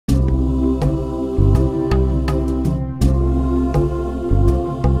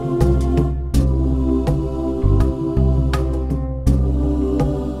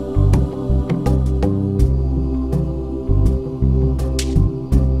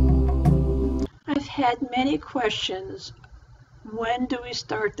had many questions. When do we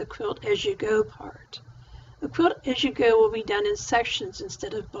start the quilt as you go part? The quilt as you go will be done in sections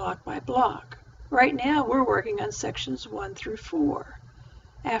instead of block by block. Right now we're working on sections 1 through 4.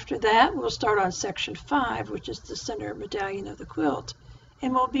 After that we'll start on section 5, which is the center medallion of the quilt,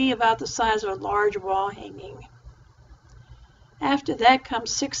 and will be about the size of a large wall hanging. After that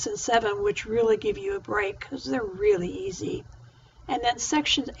comes 6 and 7, which really give you a break because they're really easy. And then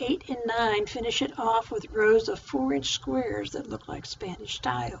sections 8 and 9 finish it off with rows of 4-inch squares that look like Spanish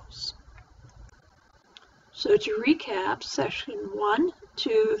tiles. So to recap, section 1,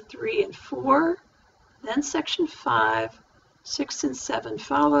 2, 3, and 4, then section 5, 6 and 7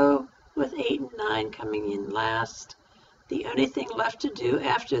 follow, with 8 and 9 coming in last. The only thing left to do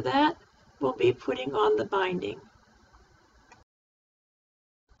after that will be putting on the binding.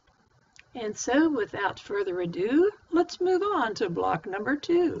 And so, without further ado, let's move on to block number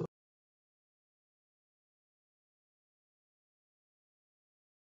 2.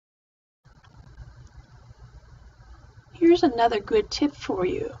 Here's another good tip for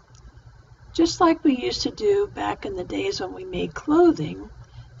you. Just like we used to do back in the days when we made clothing,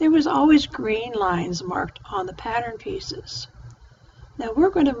 there was always green lines marked on the pattern pieces. Now we're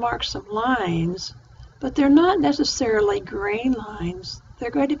going to mark some lines, but they're not necessarily grain lines. They're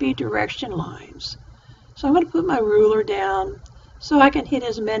going to be direction lines. So I'm going to put my ruler down so I can hit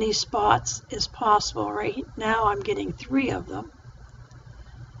as many spots as possible. Right now I'm getting 3 of them,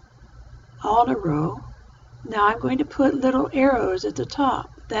 all in a row. Now I'm going to put little arrows at the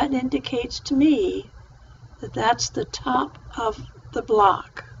top. That indicates to me that that's the top of the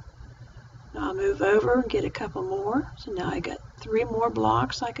block. Now I'll move over and get a couple more. So now I got 3 more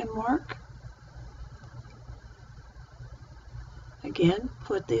blocks I can mark. Again,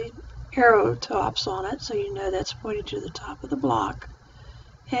 put the arrow tops on it so you know that's pointing to the top of the block.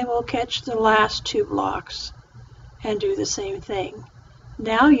 And we'll catch the last 2 blocks and do the same thing.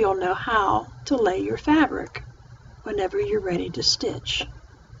 Now you'll know how to lay your fabric whenever you're ready to stitch.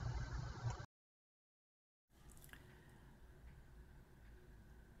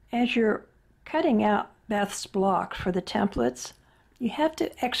 As you're cutting out Beth's block for the templates, you have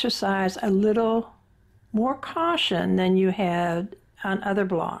to exercise a little more caution than you had on other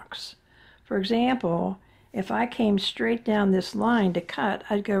blocks. For example, if I came straight down this line to cut,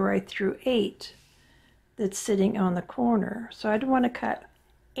 I'd go right through 8 that's sitting on the corner. So I'd want to cut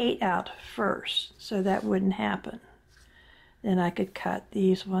 8 out first, so that wouldn't happen. Then I could cut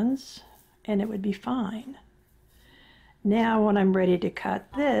these ones and it would be fine. Now when I'm ready to cut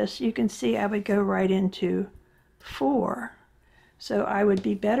this, you can see I would go right into 4. So I would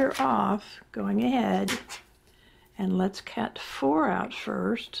be better off going ahead and let's cut 4 out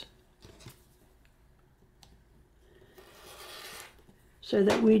first so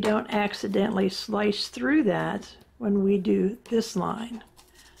that we don't accidentally slice through that when we do this line.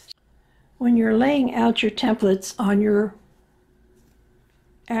 When you're laying out your templates on your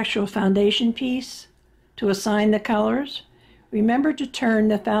actual foundation piece to assign the colors, remember to turn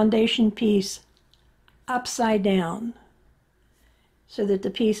the foundation piece upside down so that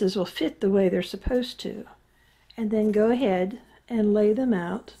the pieces will fit the way they're supposed to. And then go ahead and lay them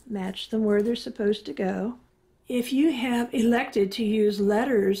out, match them where they're supposed to go. If you have elected to use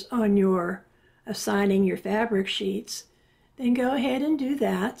letters on your assigning your fabric sheets, then go ahead and do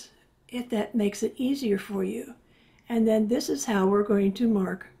that if that makes it easier for you. And then this is how we're going to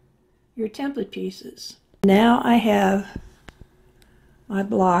mark your template pieces. Now I have my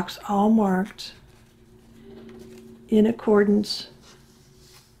blocks all marked in accordance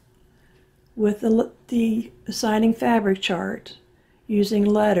with the assigning fabric chart using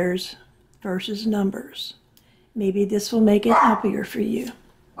letters versus numbers. Maybe this will make it happier for you.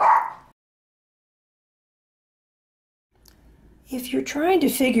 If you're trying to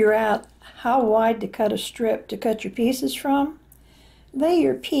figure out how wide to cut a strip to cut your pieces from, lay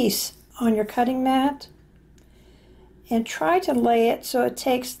your piece on your cutting mat and try to lay it so it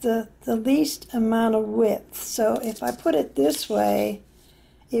takes the least amount of width. So if I put it this way,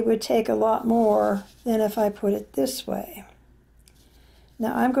 it would take a lot more than if I put it this way.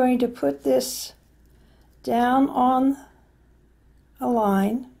 Now I'm going to put this down on a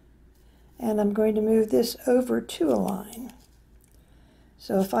line and I'm going to move this over to a line.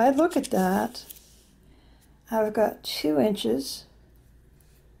 So if I look at that, I've got 2 inches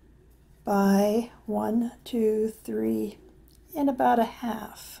by 1, 2, 3, and about a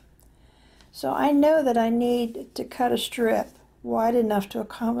half. So I know that I need to cut a strip wide enough to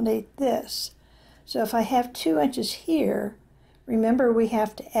accommodate this. So if I have 2 inches here, remember we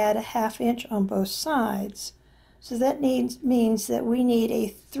have to add a ½ inch on both sides. So that means that we need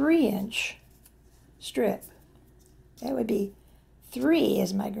a 3-inch strip. That would be 3,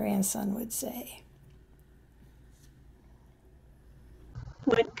 as my grandson would say.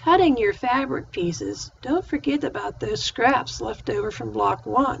 When cutting your fabric pieces, don't forget about those scraps left over from block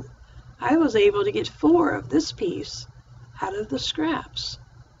 1. I was able to get 4 of this piece out of the scraps.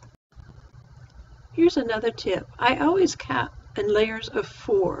 Here's another tip. I always cut in layers of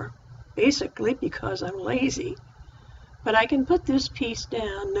 4, basically because I'm lazy. But I can put this piece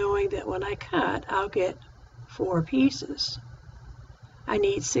down knowing that when I cut, I'll get 4 pieces. I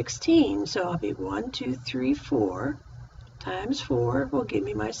need 16, so I'll be 1, 2, 3, 4 times 4 will give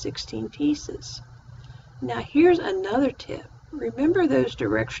me my 16 pieces. Now here's another tip. Remember those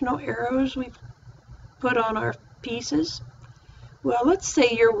directional arrows we put on our pieces? Well, let's say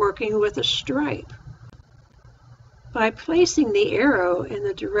you're working with a stripe. By placing the arrow in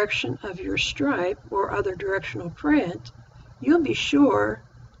the direction of your stripe or other directional print, you'll be sure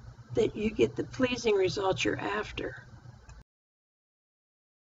that you get the pleasing results you're after.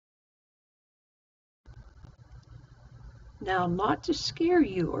 Now, not to scare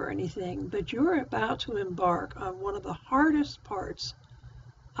you or anything, but you're about to embark on one of the hardest parts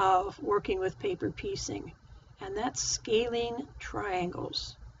of working with paper piecing, and that's scaling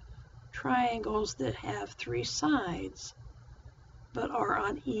triangles. Triangles that have 3 sides but are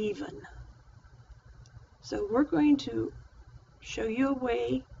uneven. So we're going to show you a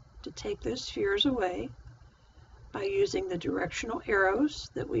way to take those spheres away by using the directional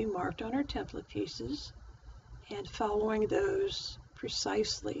arrows that we marked on our template pieces and following those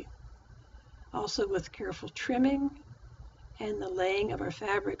precisely. Also with careful trimming and the laying of our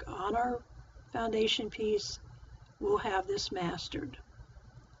fabric on our foundation piece, we'll have this mastered.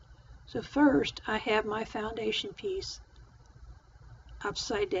 So first, I have my foundation piece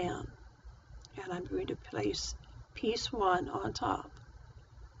upside down, and I'm going to place piece 1 on top.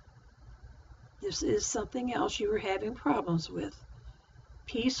 This is something else you were having problems with.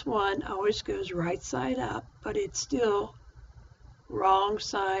 Piece 1 always goes right side up, but it's still wrong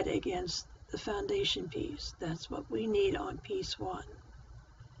side against the foundation piece. That's what we need on piece 1.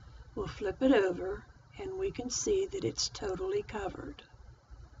 We'll flip it over and we can see that it's totally covered.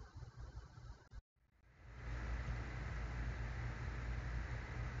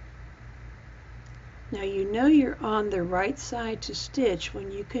 Now you know you're on the right side to stitch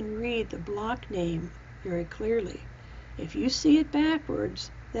when you can read the block name very clearly. If you see it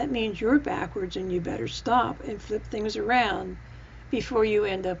backwards, that means you're backwards and you better stop and flip things around before you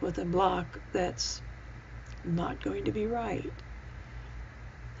end up with a block that's not going to be right.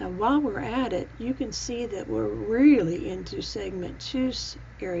 Now while we're at it, you can see that we're really into segment 2's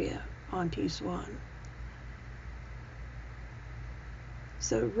area on piece 1.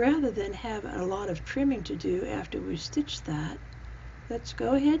 So rather than have a lot of trimming to do after we stitch that, let's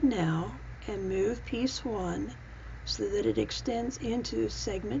go ahead now and move piece 1 so that it extends into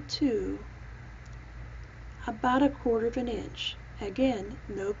segment 2 about 1/4 of an inch. Again,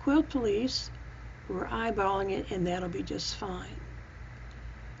 no quilt police. We're eyeballing it and that'll be just fine.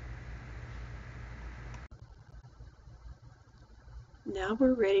 Now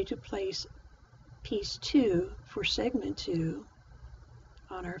we're ready to place piece 2 for segment 2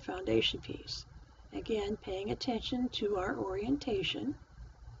 on our foundation piece. Again, paying attention to our orientation.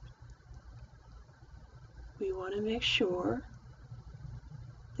 We want to make sure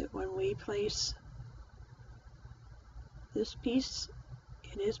that when we place this piece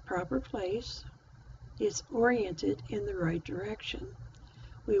in its proper place, it's oriented in the right direction.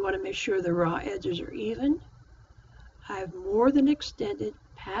 We want to make sure the raw edges are even. I've more than extended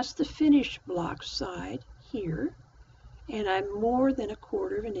past the finished block side here, and I'm more than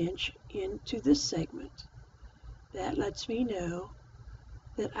 1/4 of an inch into this segment. That lets me know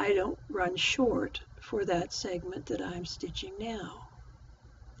that I don't run short for that segment that I'm stitching now.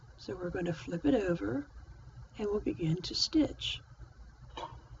 So we're going to flip it over and we'll begin to stitch.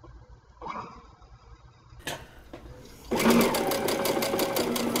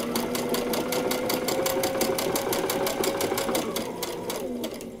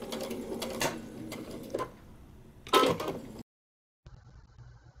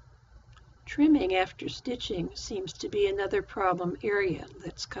 Trimming after stitching seems to be another problem area.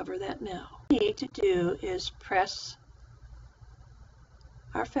 Let's cover that now. What we need to do is press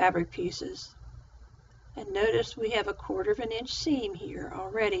our fabric pieces. And notice we have 1/4 of an inch seam here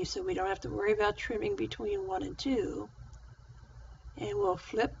already, so we don't have to worry about trimming between 1 and 2. And we'll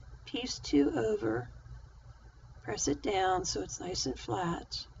flip piece 2 over, press it down so it's nice and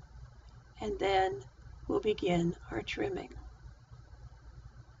flat, and then we'll begin our trimming.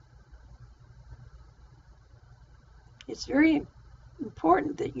 It's very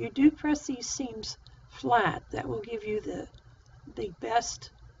important that you do press these seams flat. That will give you the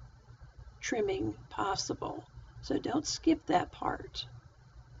best trimming possible. So don't skip that part.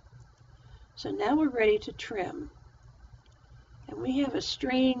 So now we're ready to trim. And we have a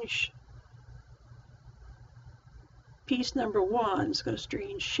strange piece number 1. It's got a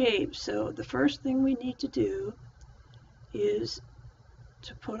strange shape. So the first thing we need to do is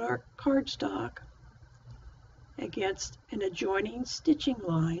to put our cardstock against an adjoining stitching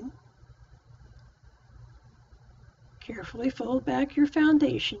line. Carefully fold back your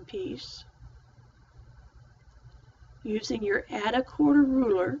foundation piece. Using your add a quarter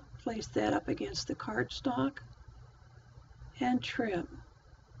ruler, place that up against the cardstock and trim.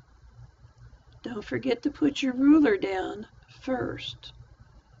 Don't forget to put your ruler down first.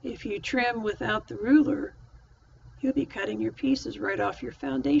 If you trim without the ruler, you'll be cutting your pieces right off your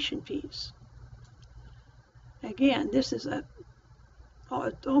foundation piece. Again, this is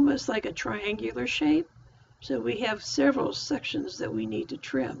almost like a triangular shape, so we have several sections that we need to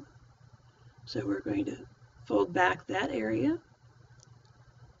trim. So we're going to fold back that area.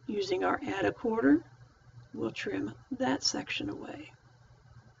 Using our add a quarter, we'll trim that section away.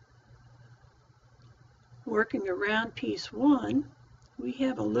 Working around piece 1, we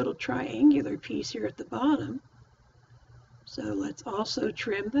have a little triangular piece here at the bottom, so let's also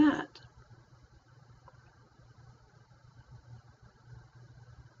trim that.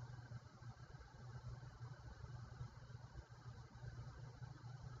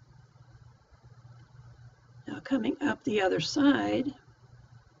 Now coming up the other side,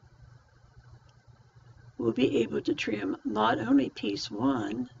 we'll be able to trim not only piece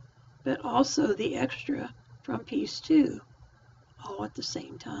 1, but also the extra from piece 2, all at the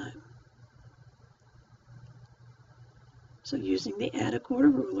same time. So using the add a quarter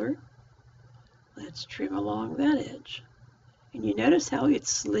ruler, let's trim along that edge. And you notice how it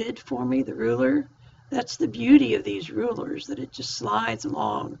slid for me, the ruler? That's the beauty of these rulers, that it just slides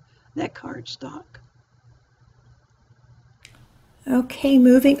along that cardstock. Okay,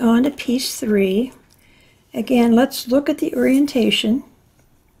 moving on to piece 3. Again, let's look at the orientation.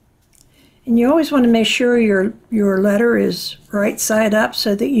 And you always want to make sure your letter is right side up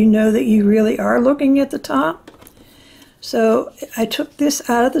so that you know that you really are looking at the top. So I took this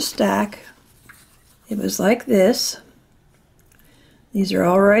out of the stack. It was like this. These are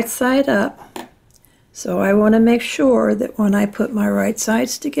all right side up. So I want to make sure that when I put my right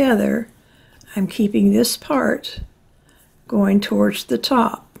sides together, I'm keeping this part going towards the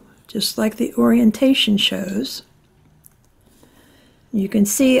top, just like the orientation shows. You can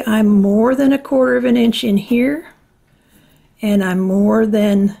see I'm more than 1/4 of an inch in here, and I'm more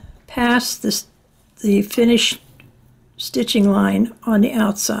than past the finished stitching line on the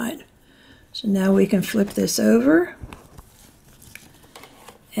outside. So now we can flip this over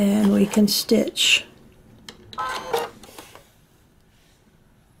and we can stitch.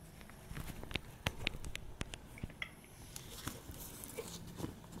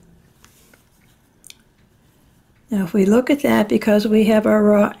 Now if we look at that, because we have our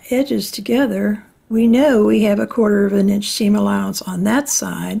raw edges together, we know we have 1/4 of an inch seam allowance on that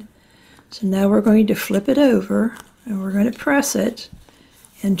side. So now we're going to flip it over and we're going to press it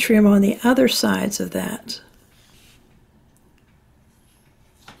and trim on the other sides of that.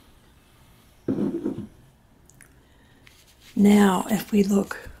 Now if we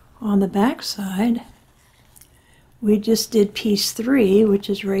look on the back side, we just did piece 3, which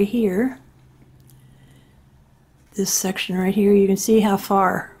is right here. This section right here, you can see how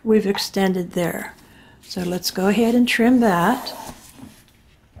far we've extended there. So let's go ahead and trim that.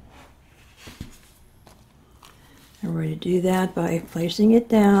 And we're going to do that by placing it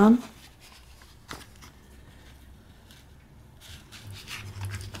down.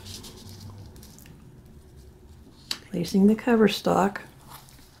 Placing the cover stock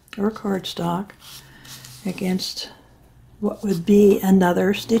or cardstock against what would be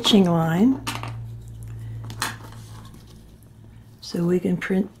another stitching line. So we can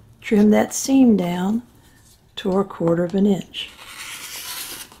trim that seam down to 1/4 of an inch.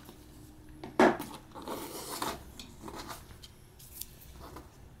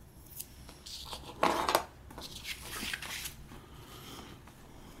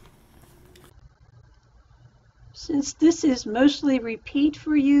 Since this is mostly repeat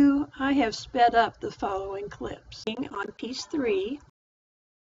for you, I have sped up the following clips. On piece 3,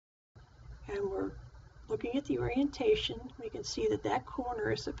 and we're looking at the orientation, we can see that that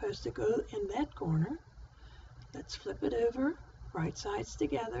corner is supposed to go in that corner. Let's flip it over, right sides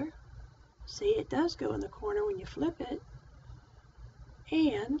together. See, it does go in the corner when you flip it.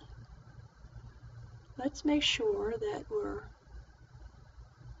 And let's make sure that we're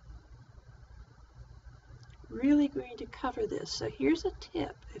going to cover this? So here's a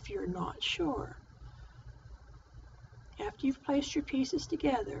tip if you're not sure. After you've placed your pieces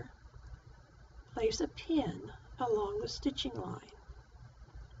together, place a pin along the stitching line,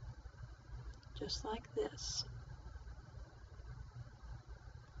 just like this.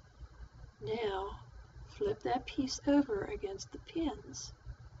 Now, flip that piece over against the pins.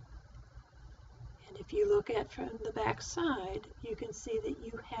 And if you look at from the back side, you can see that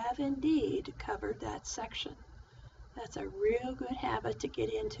you have indeed covered that section. That's a real good habit to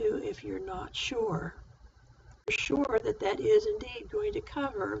get into if you're not sure. If you're sure that that is indeed going to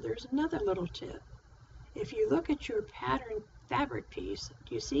cover, there's another little tip. If you look at your pattern fabric piece,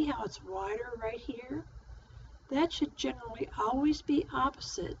 do you see how it's wider right here? That should generally always be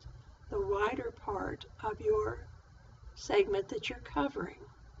opposite the wider part of your segment that you're covering.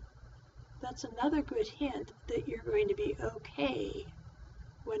 That's another good hint that you're going to be okay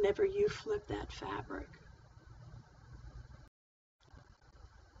whenever you flip that fabric.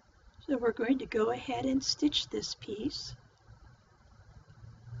 So we're going to go ahead and stitch this piece,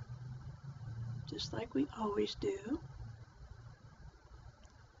 just like we always do.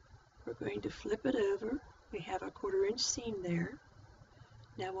 We're going to flip it over. We have a 1/4 inch seam there.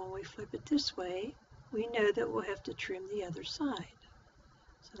 Now when we flip it this way, we know that we'll have to trim the other side.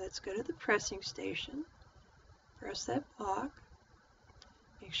 So let's go to the pressing station, press that block,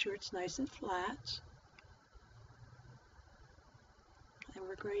 make sure it's nice and flat, and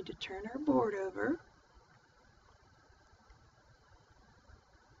we're going to turn our board over,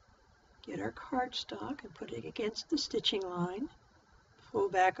 get our cardstock and put it against the stitching line, pull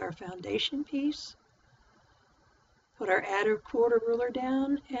back our foundation piece, put our outer 1/4 ruler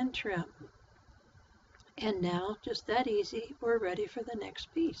down and trim. And now, just that easy, we're ready for the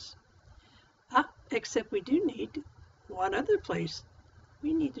next piece. Except we do need one other place.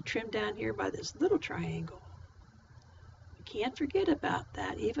 We need to trim down here by this little triangle. We can't forget about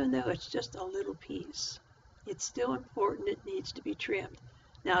that, even though it's just a little piece. It's still important, it needs to be trimmed.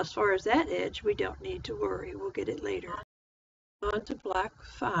 Now, as far as that edge, we don't need to worry. We'll get it later. On to block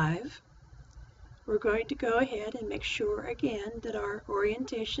 5. We're going to go ahead and make sure again that our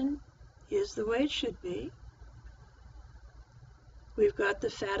orientation is the way it should be. We've got the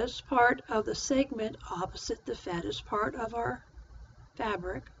fattest part of the segment opposite the fattest part of our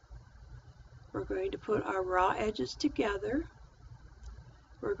fabric. We're going to put our raw edges together.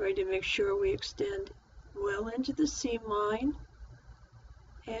 We're going to make sure we extend well into the seam line,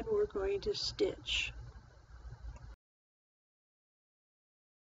 and we're going to stitch.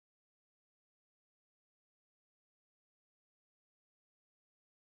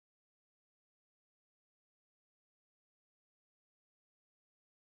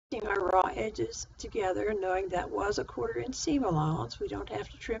 Our raw edges together, knowing that was a 1/4 inch seam allowance, we don't have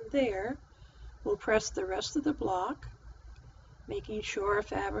to trim there. We'll press the rest of the block, making sure our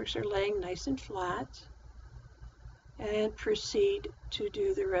fabrics are laying nice and flat, and proceed to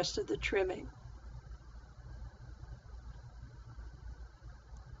do the rest of the trimming.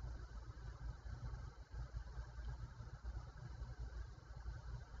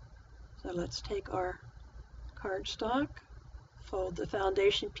 So let's take our cardstock, fold the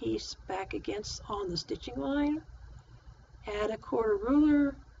foundation piece back against on the stitching line, add a 1/4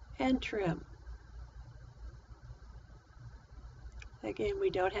 ruler, and trim. Again, we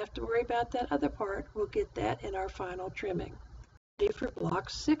don't have to worry about that other part. We'll get that in our final trimming. Ready for block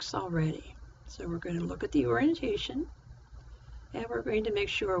 6 already. So we're going to look at the orientation, and we're going to make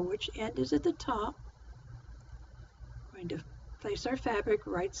sure which end is at the top. We're going to place our fabric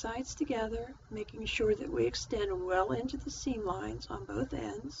right sides together, making sure that we extend well into the seam lines on both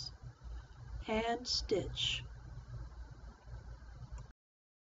ends, and stitch.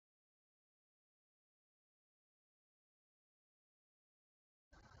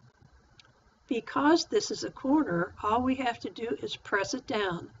 Because this is a corner, all we have to do is press it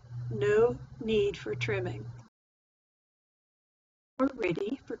down. No need for trimming. We're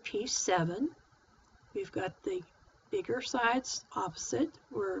ready for piece 7. We've got the bigger sides opposite.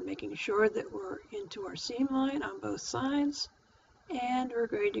 We're making sure that we're into our seam line on both sides, and we're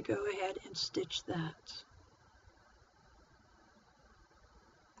going to go ahead and stitch that.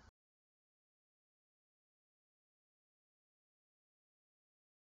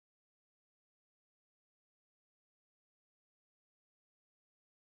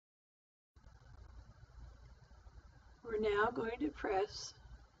 We're now going to press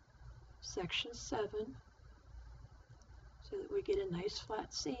section 7 so that we get a nice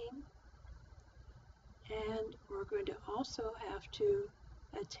flat seam, and we're going to also have to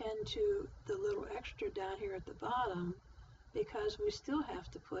attend to the little extra down here at the bottom because we still have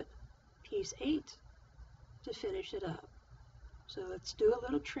to put piece 8 to finish it up. So let's do a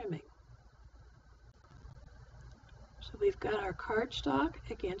little trimming. So we've got our cardstock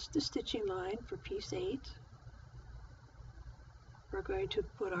against the stitching line for piece 8. We're going to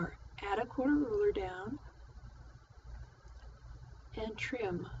put our add a quarter ruler down and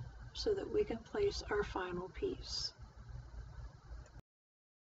trim so that we can place our final piece.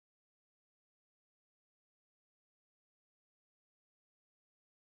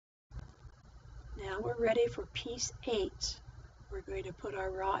 Now we're ready for piece 8. We're going to put our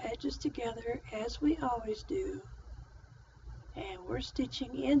raw edges together as we always do, and we're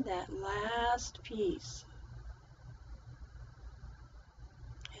stitching in that last piece.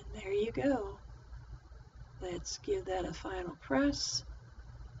 And there you go. Let's give that a final press,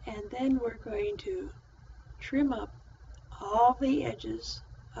 and then we're going to trim up all the edges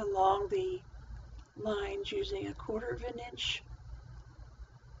along the lines using a 1/4 inch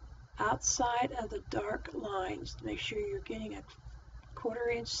outside of the dark lines to make sure you're getting a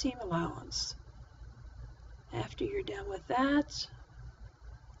 1/4 inch seam allowance. After you're done with that,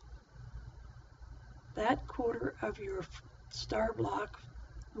 that quarter of your star block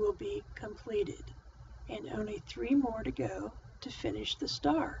will be completed, and only 3 more to go to finish the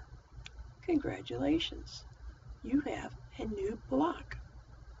star. Congratulations, you have a new block.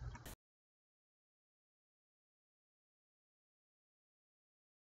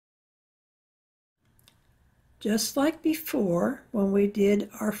 Just like before when we did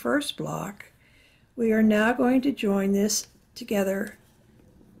our first block, we are now going to join this together,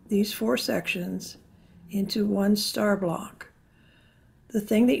 these 4 sections, into one star block. The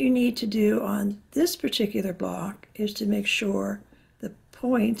thing that you need to do on this particular block is to make sure the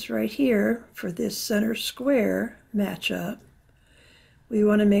points right here for this center square match up. We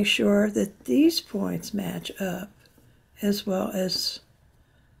want to make sure that these points match up as well as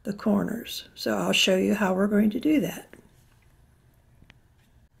the corners. So I'll show you how we're going to do that.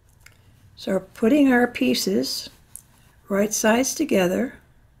 So we're putting our pieces right sides together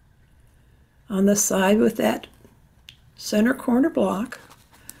on the side with that center corner block.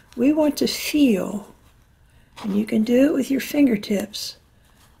 We want to feel, and you can do it with your fingertips,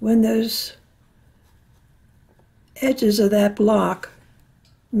 when those edges of that block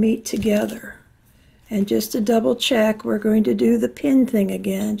meet together. And just to double check, we're going to do the pin thing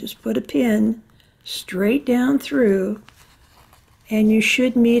again. Just put a pin straight down through, and you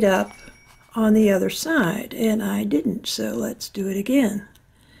should meet up on the other side. And I didn't, so let's do it again.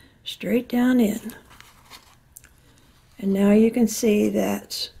 Straight down in. And now you can see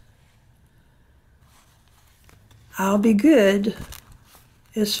that I'll be good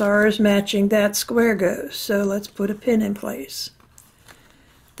as far as matching that square goes. So let's put a pin in place.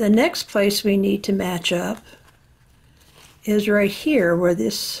 The next place we need to match up is right here where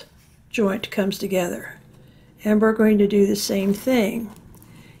this joint comes together. And we're going to do the same thing.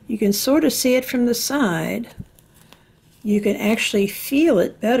 You can sort of see it from the side. You can actually feel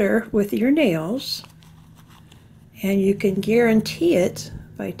it better with your nails. And you can guarantee it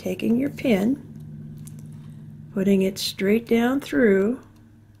by taking your pin, putting it straight down through,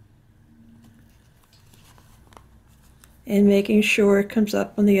 and making sure it comes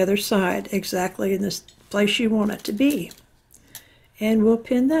up on the other side exactly in this place you want it to be. And we'll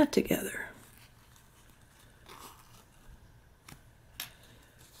pin that together.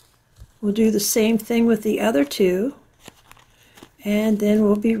 We'll do the same thing with the other 2, and then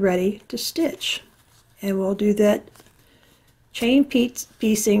we'll be ready to stitch. And we'll do that chain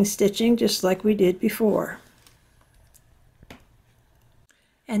piecing stitching just like we did before.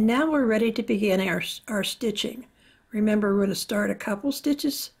 And now we're ready to begin our stitching. Remember, we're going to start a couple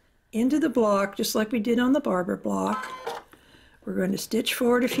stitches into the block just like we did on the barber block. We're going to stitch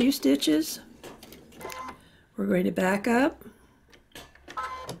forward a few stitches. We're going to back up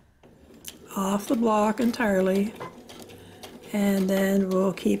off the block entirely, and then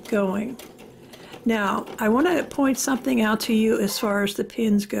we'll keep going. Now, I want to point something out to you as far as the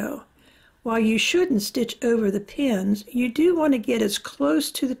pins go. While you shouldn't stitch over the pins, you do want to get as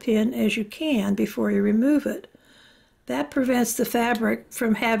close to the pin as you can before you remove it. That prevents the fabric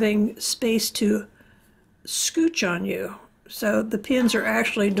from having space to scooch on you. So the pins are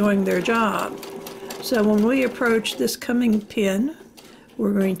actually doing their job. So when we approach this coming pin,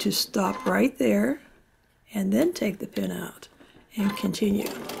 we're going to stop right there and then take the pin out and continue.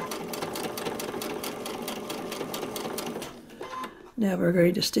 Now we're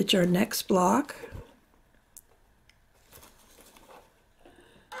going to stitch our next block.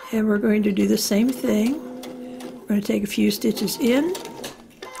 And we're going to do the same thing. We're going to take a few stitches in,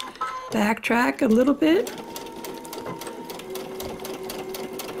 backtrack a little bit,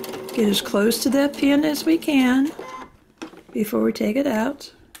 Get as close to that pin as we can before we take it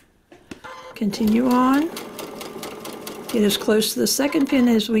out. Continue on. Get as close to the second pin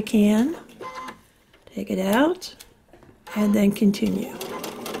as we can. Take it out, and then continue.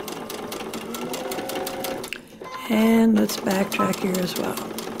 And let's backtrack here as well.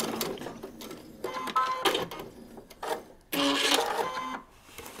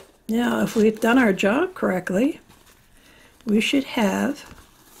 Now, if we've done our job correctly, we should have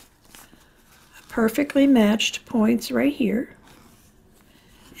perfectly matched points right here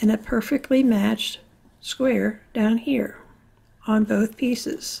and a perfectly matched square down here on both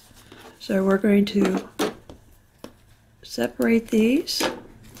pieces. So we're going to separate these.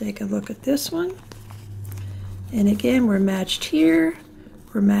 Take a look at this one. And again, we're matched here,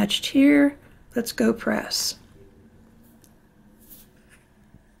 we're matched here. Let's go press.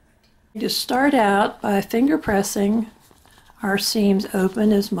 Just start out by finger pressing our seams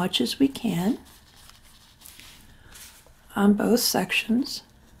open as much as we can on both sections.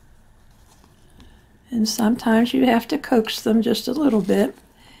 And sometimes you have to coax them just a little bit.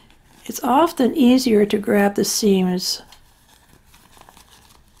 It's often easier to grab the seams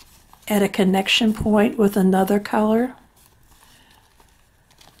at a connection point with another color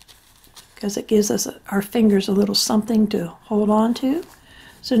because it gives us our fingers a little something to hold on to.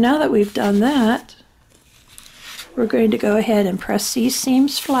 So now that we've done that, we're going to go ahead and press these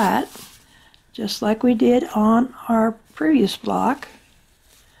seams flat just like we did on our previous block.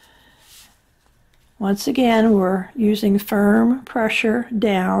 Once again, we're using firm pressure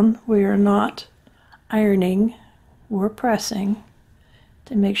down. We are not ironing, we're pressing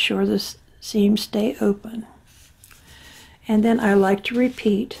to make sure the seams stay open. And then I like to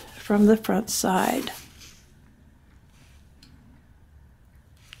repeat from the front side.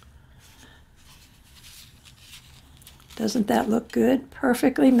 Doesn't that look good?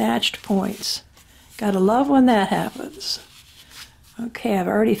 Perfectly matched points. Gotta love when that happens. Okay, I've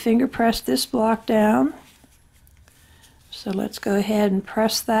already finger pressed this block down. So let's go ahead and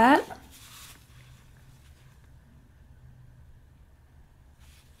press that.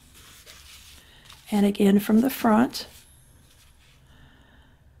 And again from the front.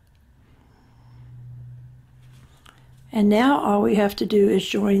 And now all we have to do is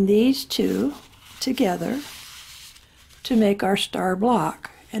join these two together to make our star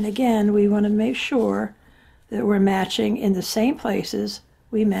block. And again, we want to make sure that we're matching in the same places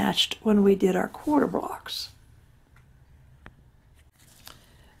we matched when we did our quarter blocks.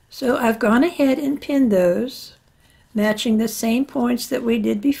 So I've gone ahead and pinned those, matching the same points that we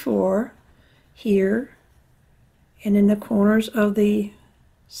did before, here and in the corners of the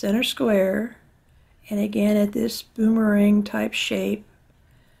center square, and again at this boomerang type shape.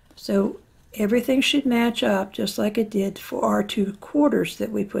 So everything should match up just like it did for our two quarters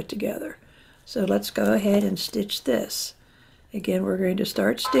that we put together. So let's go ahead and stitch this. Again, we're going to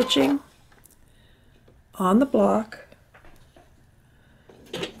start stitching on the block.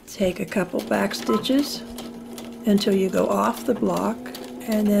 Take a couple back stitches until you go off the block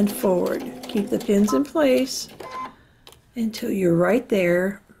and then forward. Keep the pins in place until you're right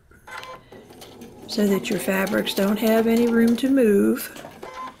there so that your fabrics don't have any room to move.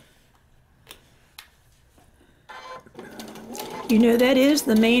 You know, that is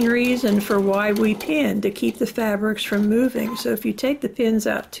the main reason for why we pin, to keep the fabrics from moving. So if you take the pins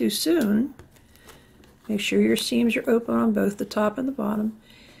out too soon, make sure your seams are open on both the top and the bottom.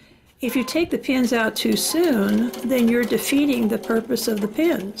 If you take the pins out too soon, then you're defeating the purpose of the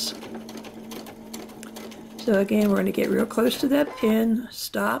pins. So again, we're going to get real close to that pin,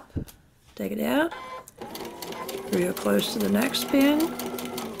 stop, take it out, real close to the next pin,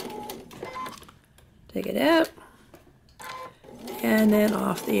 take it out, and then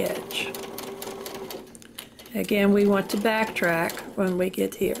off the edge. Again, we want to backtrack when we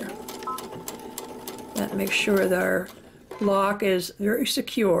get here. That makes sure that our block is very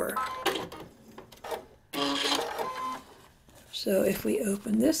secure. So if we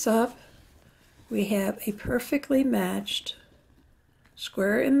open this up, we have a perfectly matched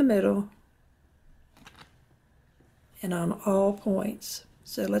square in the middle and on all points.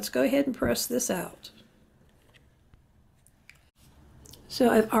 So let's go ahead and press this out. So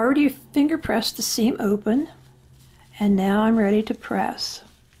I've already finger pressed the seam open, and now I'm ready to press.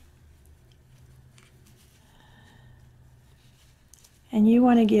 And you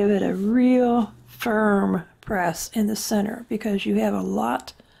want to give it a real firm press in the center because you have a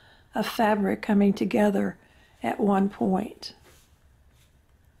lot of fabric coming together at one point.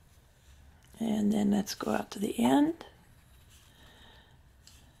 And then let's go out to the end.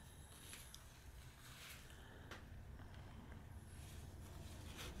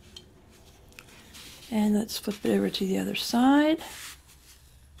 And let's flip it over to the other side.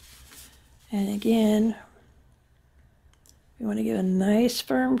 And again, we want to give a nice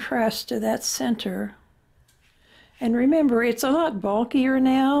firm press to that center. And remember, it's a lot bulkier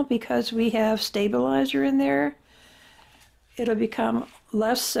now because we have stabilizer in there. It'll become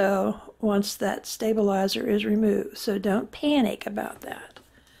less so once that stabilizer is removed. So don't panic about that.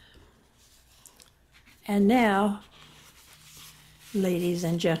 And now, ladies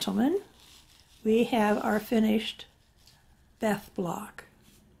and gentlemen, we have our finished Beth block.